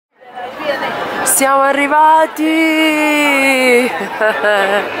Siamo arrivati!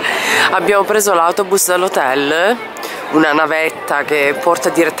 Abbiamo preso l'autobus dall'hotel, una navetta che porta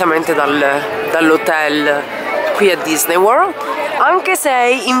direttamente dall'hotel qui a Disney World. Anche se è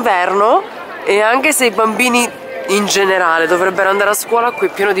inverno e anche se i bambini in generale dovrebbero andare a scuola, qui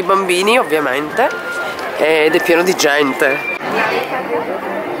è pieno di bambini ovviamente ed è pieno di gente.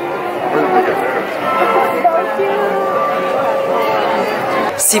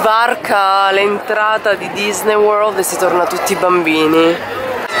 Si varca l'entrata di Disney World e si torna tutti bambini.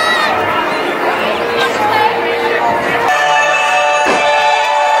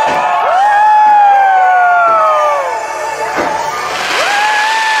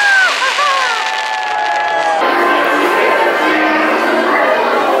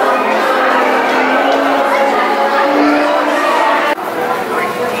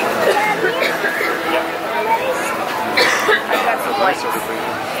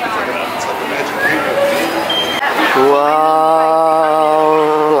 Wow,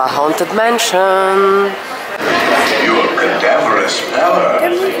 la Haunted Mansion. Your cadaverous pallor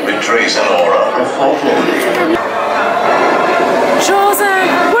betrays an aura of foreboding.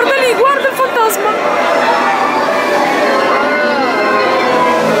 Joseph, guarda lì, guarda il fantasma.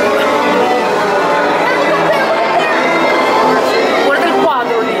 Guarda il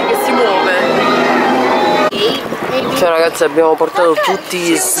quadro lì che si muove. Cioè ragazzi, abbiamo portato tutti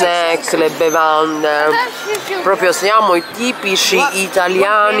gli snack, le bevande. Proprio siamo i tipici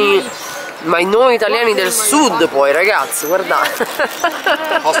italiani, ma i non italiani del sud poi ragazzi, guardate.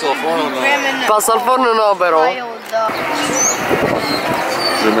 Pasta al forno no. Pasta al forno no però.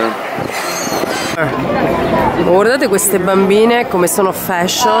 Guardate queste bambine come sono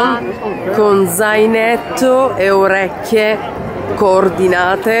fashion, con zainetto e orecchie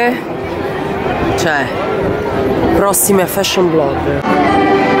coordinate. Cioè, prossime a fashion blogger.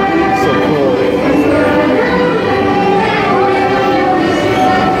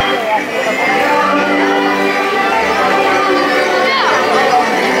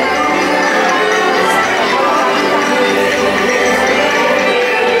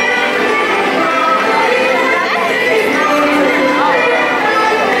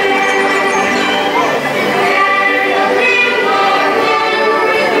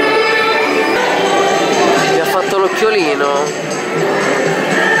 L'occhiolino.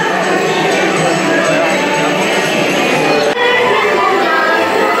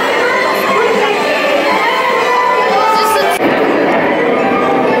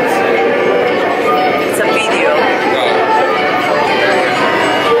 It's a video.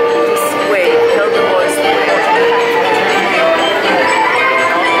 Just wait, tell the voice.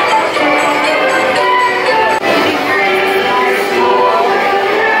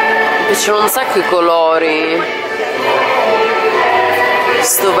 Mi piacciono un sacco i colori.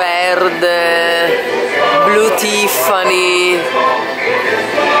 Sto verde, blu Tiffany,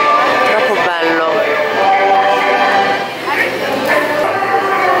 troppo bello.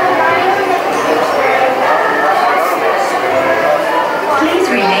 Please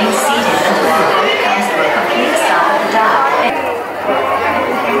remain seated until the boat comes to a complete stop at the dock.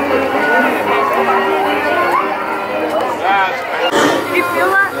 Did you feel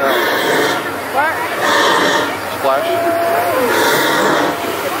that? Yeah. What? Splash.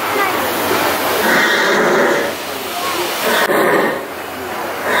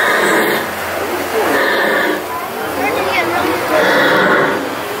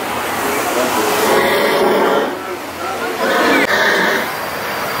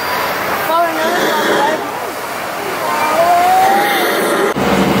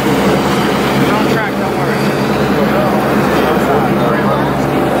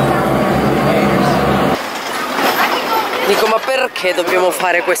 Dico, ma perché dobbiamo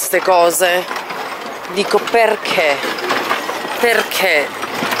fare queste cose? Dico, perché? Perché?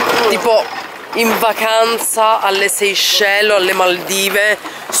 Tipo in vacanza alle Seychelles o alle Maldive,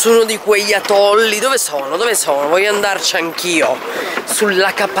 su uno di quegli atolli. Dove sono? Dove sono? Voglio andarci anch'io.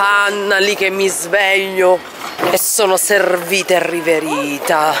 Sulla capanna lì che mi sveglio e sono servita e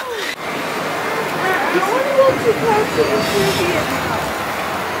riverita.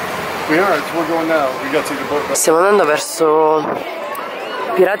 Stiamo andando verso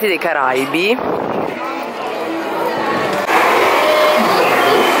Pirati dei Caraibi.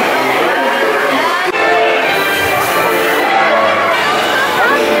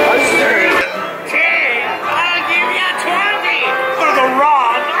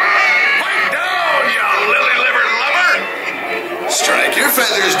 Strike your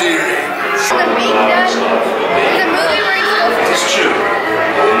feathers, dearie. It's true.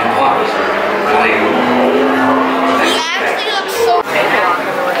 He actually looks so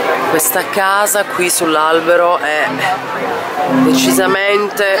Questa casa qui sull'albero è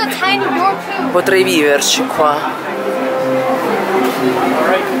decisamente... potrei viverci qua.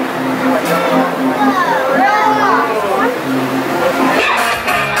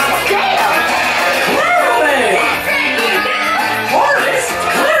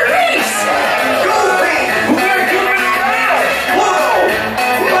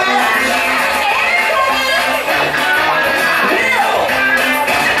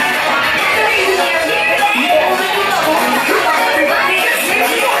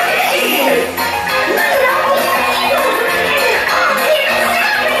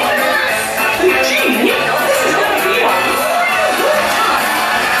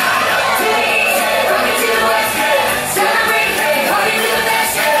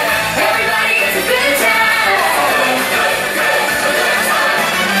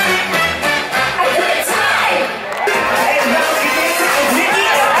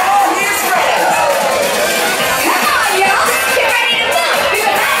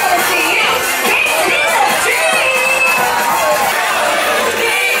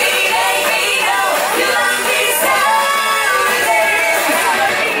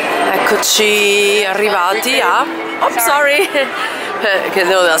 Eccoci arrivati a... Oh, sorry!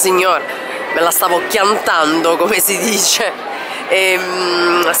 Credevo della signora, me la stavo chiantando, come si dice.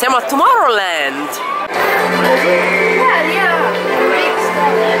 Siamo a Tomorrowland.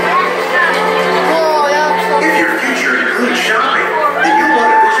 If your future includes shopping, then you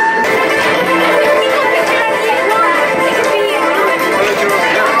want to visit.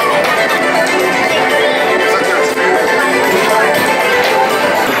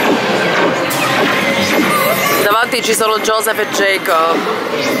 Davanti ci sono Joseph e Jacob.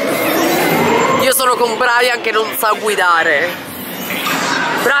 Io sono con Brian che non sa guidare.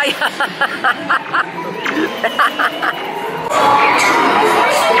 Brian!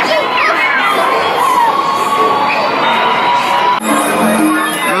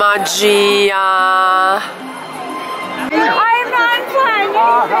 Magia!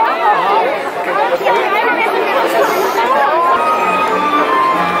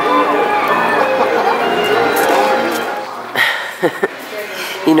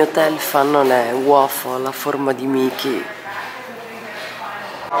 In hotel fanno le waffle a forma di Mickey.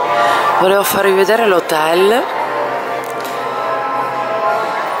 Volevo farvi vedere l'hotel.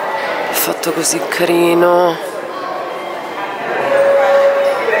 È fatto così carino.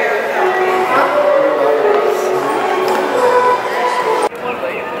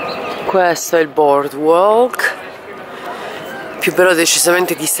 Questo è il boardwalk. Più bello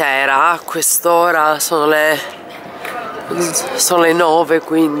decisamente di sera. A quest'ora sono le 9,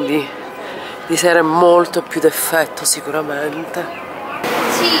 quindi di sera è molto più d'effetto sicuramente.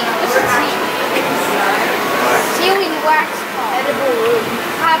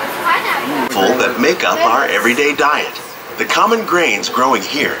 That make up our everyday diet. The common grains growing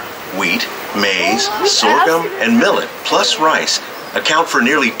here, wheat, maize, sorghum, and millet, plus rice, account for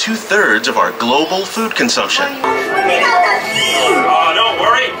nearly 2/3 of our global food consumption. Oh, don't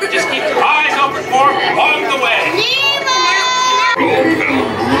worry. Just keep your eyes open for him along the way.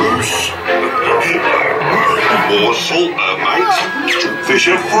 Bruce. More salt, mate. Fish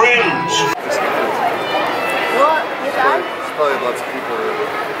are friends. Probably lots of people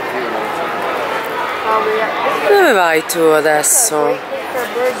Dove vai tu adesso?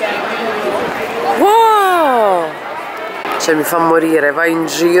 Wow! Cioè mi fa morire, va in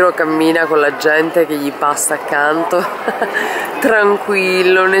giro, cammina con la gente che gli passa accanto.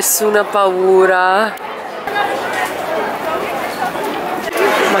 Tranquillo, nessuna paura.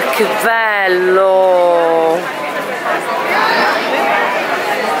 Ma che bello!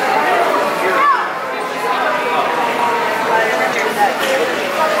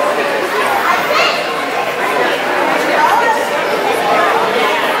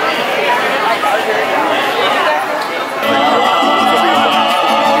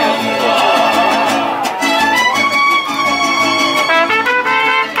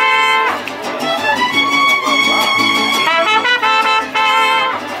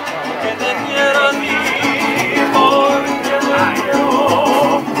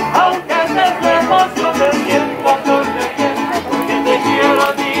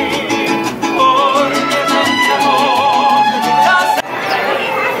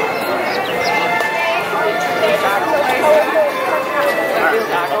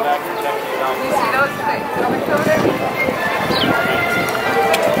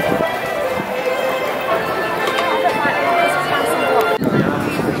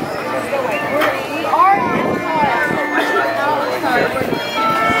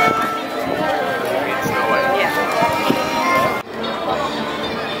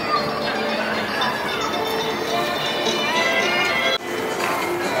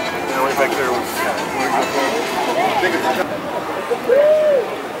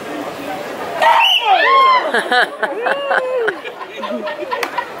 Che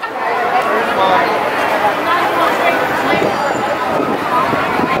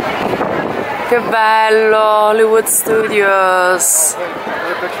bello, Hollywood Studios.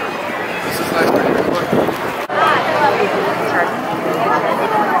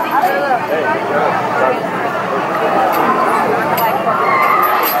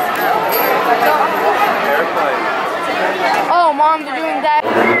 Oh, Mom, they're doing that.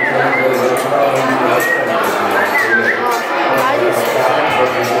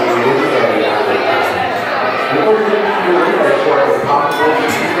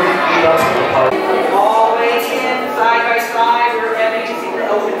 Always in, side by side, we're ready to see the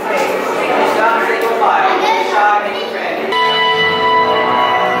open face. Stop, single file, shy, make it ready.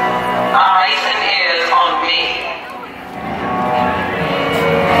 Eyes and ears on me.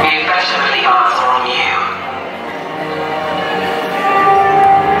 The impression of the eyes are on you.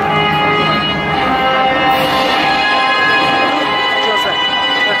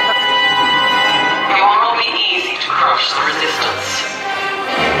 It will not be easy to crush the resistance,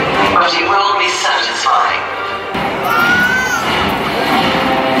 but it will be satisfying.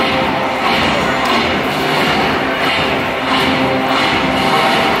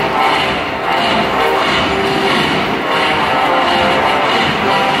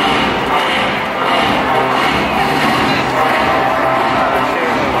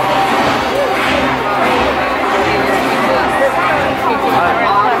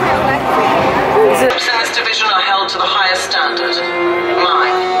 Groups in this division are held to the highest standard.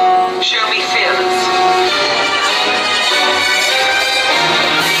 Mine. Show me fearless.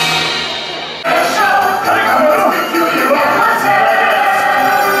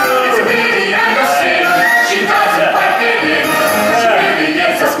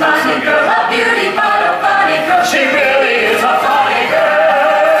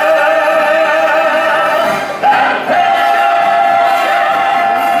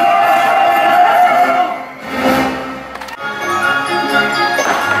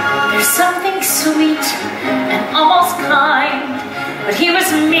 Something sweet and almost kind, but he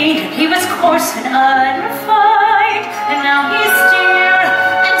was mean and he was coarse and unrefined, and now he's dear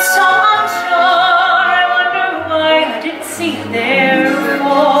and so unsure. I wonder why I didn't see him there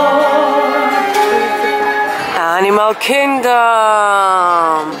before. Animal Kingdom.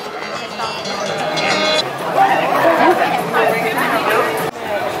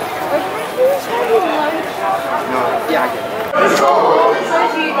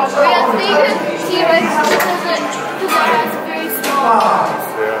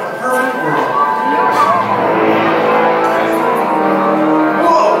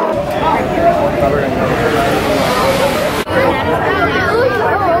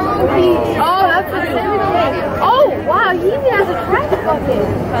 Oh, wow, he even has a track bucket.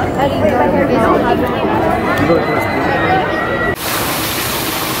 Why do we have that here?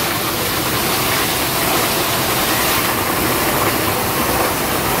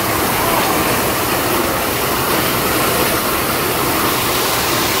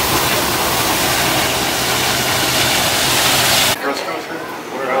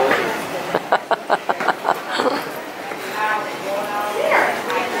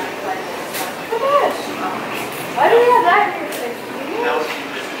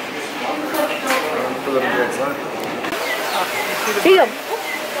 See them.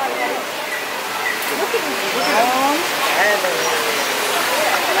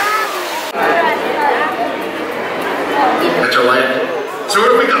 That's your life. So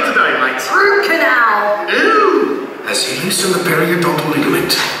what have we got today, mates? Root canal. Ooh! Has he loosened the periodontal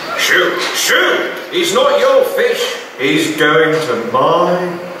ligament? Shoot, shoot! He's not your fish. He's going to my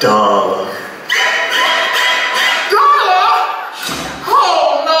darling.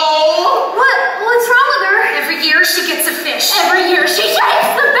 What's wrong with her? Every year she gets a fish. Every year she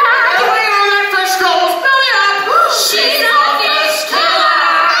shakes the bag. Every year that fish goes belly up! She's a fish killer.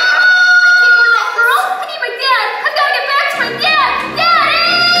 I can't go with that girl. I need my dad. I've got to get back to my dad. Daddy!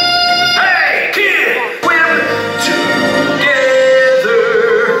 Hey, kid! Swim together.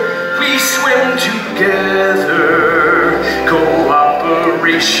 We swim together.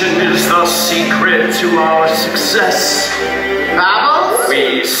 Cooperation is the secret to our success. Bubbles?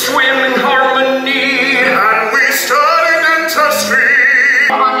 We swim in harmony. And we study dentistry!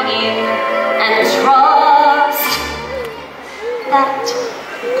 Harmony and trust that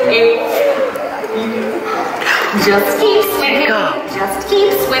if you just keep swimming, just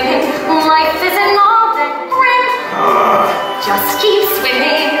keep swimming, life isn't all that grim. Just keep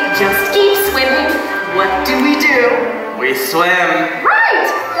swimming, just keep swimming. What do? We swim. Right!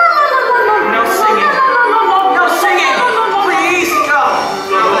 No singing. No singing! Please! Oh,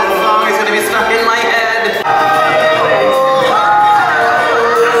 that song is gonna be stuck in my head.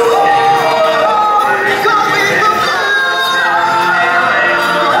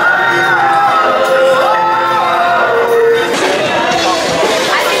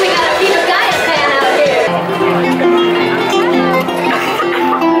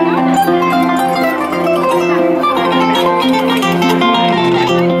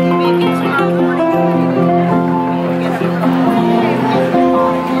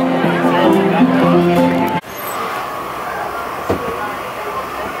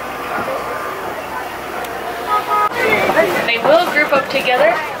 group of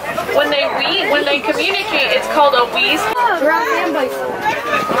together. When they communicate, it's called a wheeze.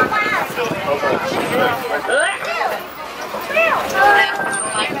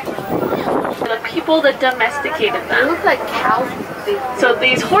 The people that domesticated them. They look like cows. So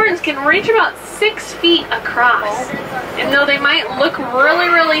these horns can reach about 6 feet across. And though they might look really,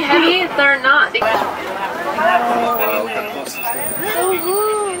 really heavy, they're not.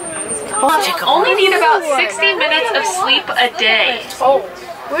 Only need about 60 minutes of sleep a day. Oh,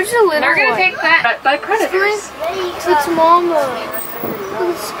 where's the little They're gonna take that by predators. It's mama.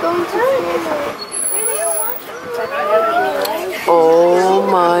 It's going to Oh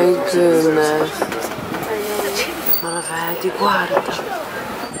my goodness. Ma la vedi, guarda.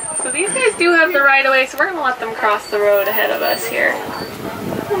 So these guys do have the right of way, so we're gonna let them cross the road ahead of us here.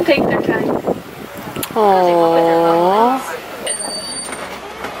 And take their time. Aww.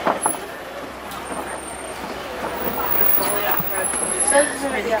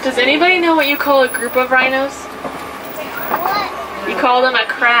 Does anybody know what you call a group of rhinos? You call them a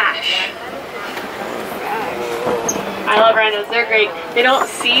crash. I love rhinos, they're great. They don't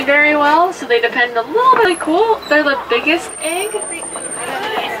see very well, so they depend a little bit. Cool. They're the biggest egg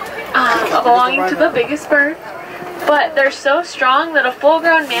belonging to the biggest bird. But they're so strong that a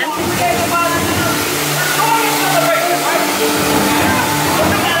full-grown man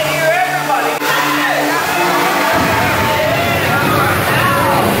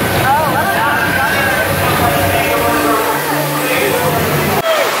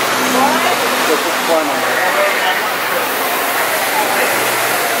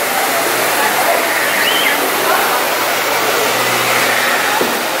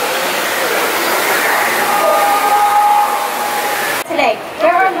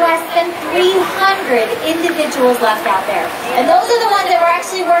there are less than 300 individuals left out there. And those are the ones that were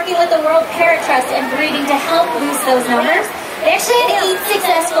actually working with the World Parrot Trust and breeding to help boost those numbers. They actually had 8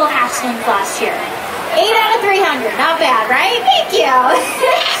 successful hatchlings last year. 8 out of 300, not bad, right? Thank you.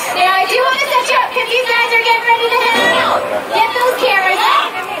 Now I do want to set you up because these guys are getting ready to head out. Get those cameras up.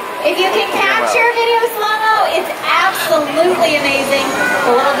 If you can capture video slow-mo, it's absolutely amazing.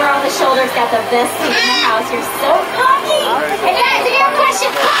 The little girl on the shoulder's got the best seat in the house. You're so cocky. And guys, if you have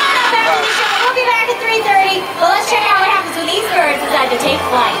questions, come on up after the show. We'll be back at 3:30. But let's check out what happens when these birds decide to take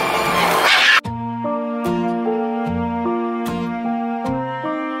flight.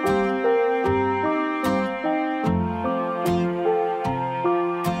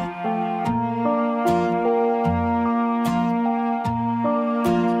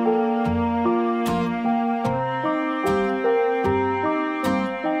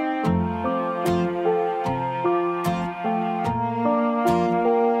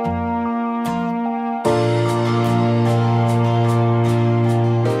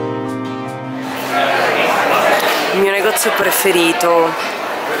 Preferito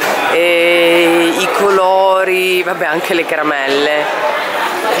e i colori, vabbè, anche le caramelle,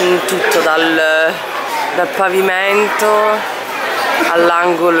 tutto dal pavimento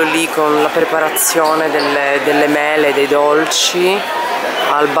all'angolo lì con la preparazione delle mele, dei dolci,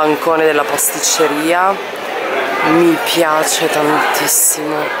 al bancone della pasticceria. Mi piace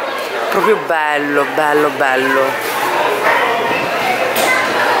tantissimo, proprio bello, bello, bello.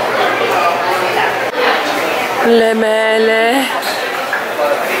 Le mele,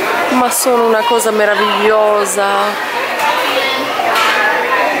 ma sono una cosa meravigliosa.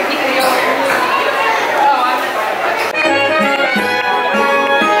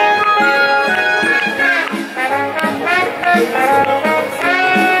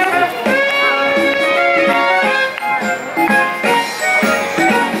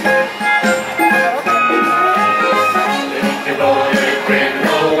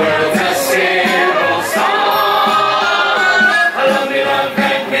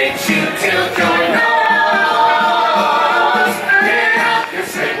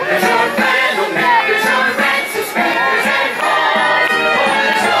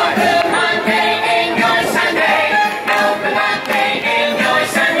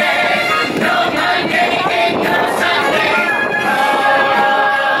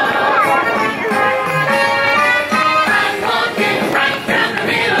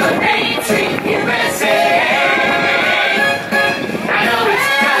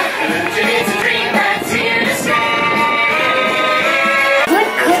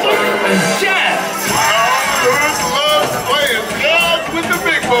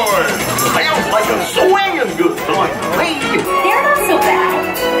 They're not so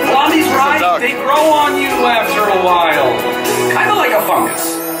bad. On these rides, they grow on you after a while. Kind of like a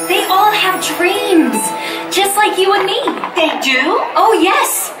fungus. They all have dreams, just like you and me. They do? Oh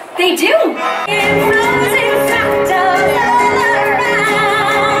yes, they do.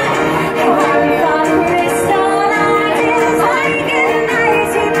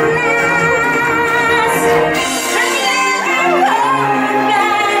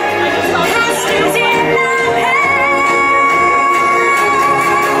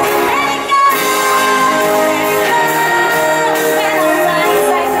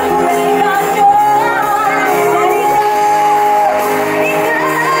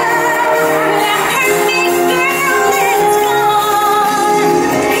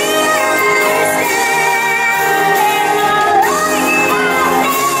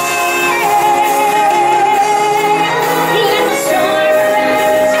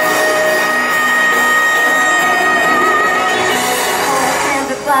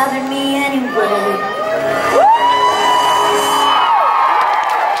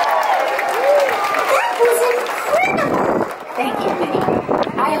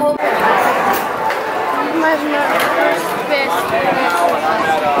 has my first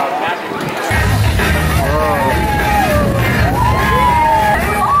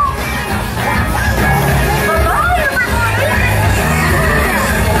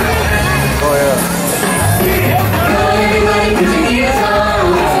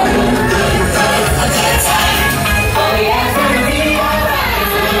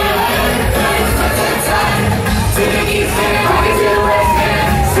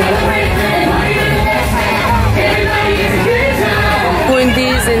Doing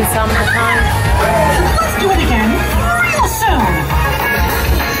these in summertime.